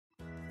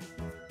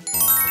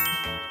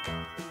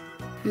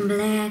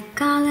Black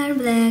color,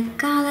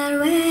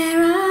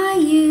 where are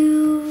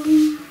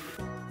you?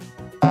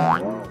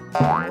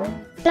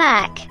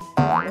 Black.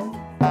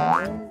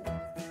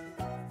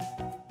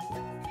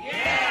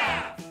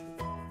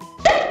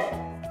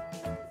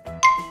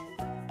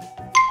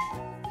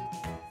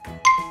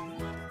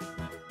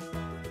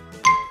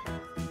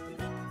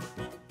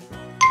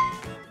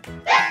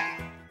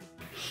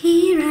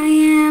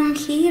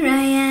 Here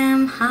I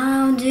am,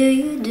 how do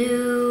you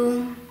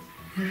do?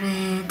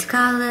 Red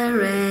color,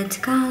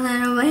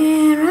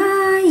 where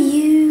are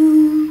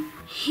you?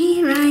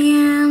 Here I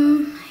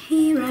am,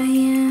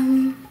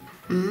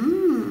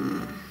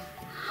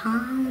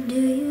 how do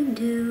you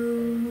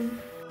do?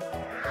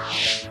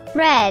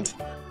 Red.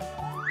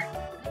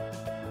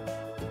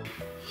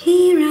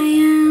 Here I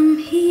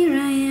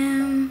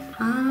am,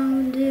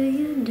 how do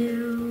you do?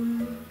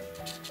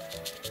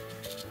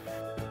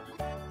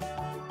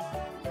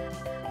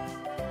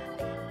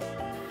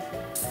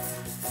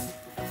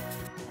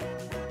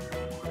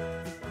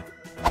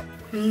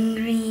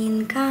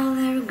 Green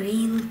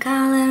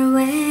color,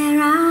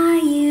 where are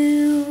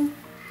you?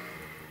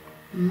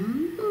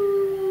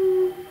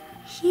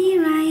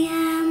 Here I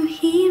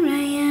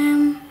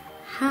am,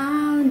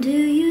 how do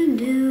you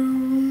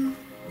do?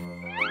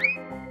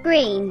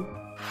 Green.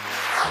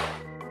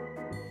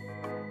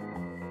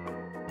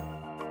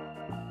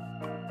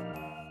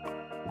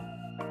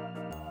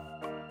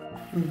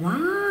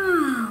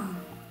 Wow!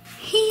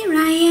 Here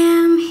I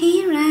am,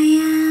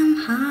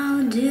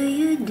 how do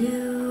you do?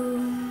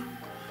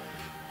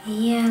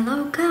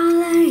 Yellow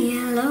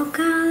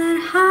color,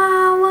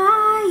 how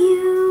are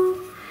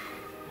you?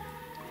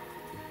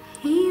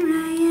 Here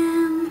I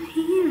am,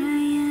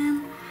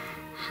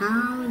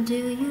 how do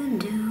you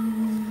do?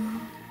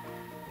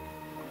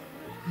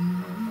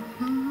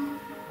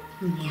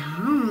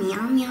 Meow.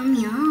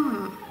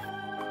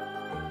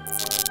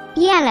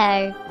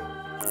 Yellow.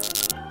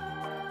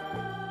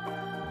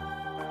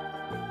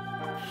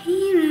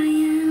 Here I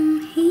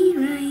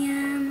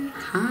am,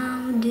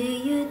 how do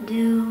you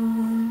do?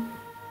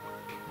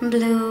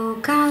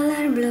 Blue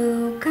color,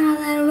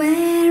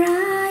 where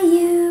are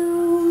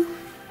you?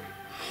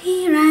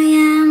 Here I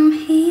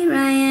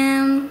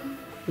am,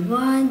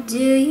 what do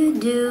you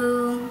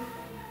do?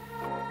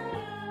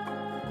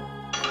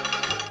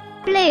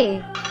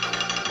 Blue.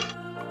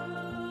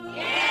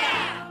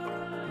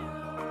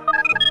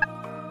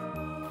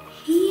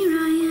 Here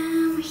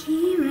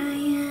I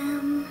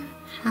am,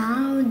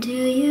 how do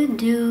you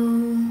do?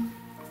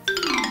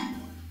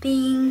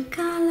 Pink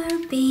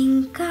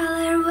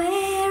color,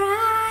 where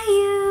are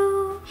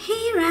you?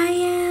 Here I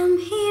am,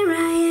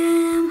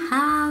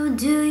 how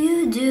do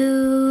you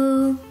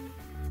do?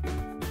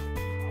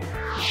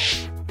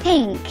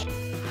 Pink.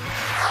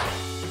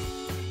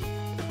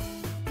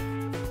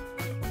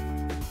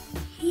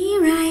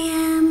 Here I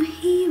am,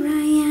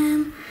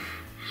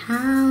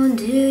 how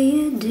do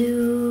you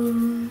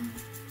do?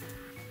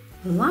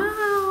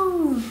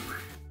 Wow!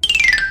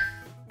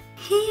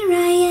 Here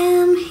I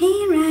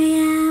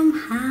am,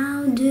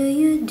 how do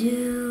you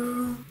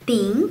do?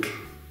 Pink,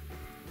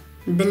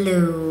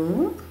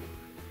 blue,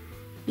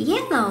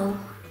 yellow,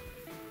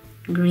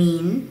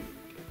 green,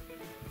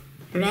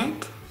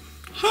 red.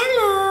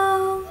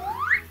 Hello!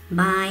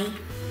 Bye!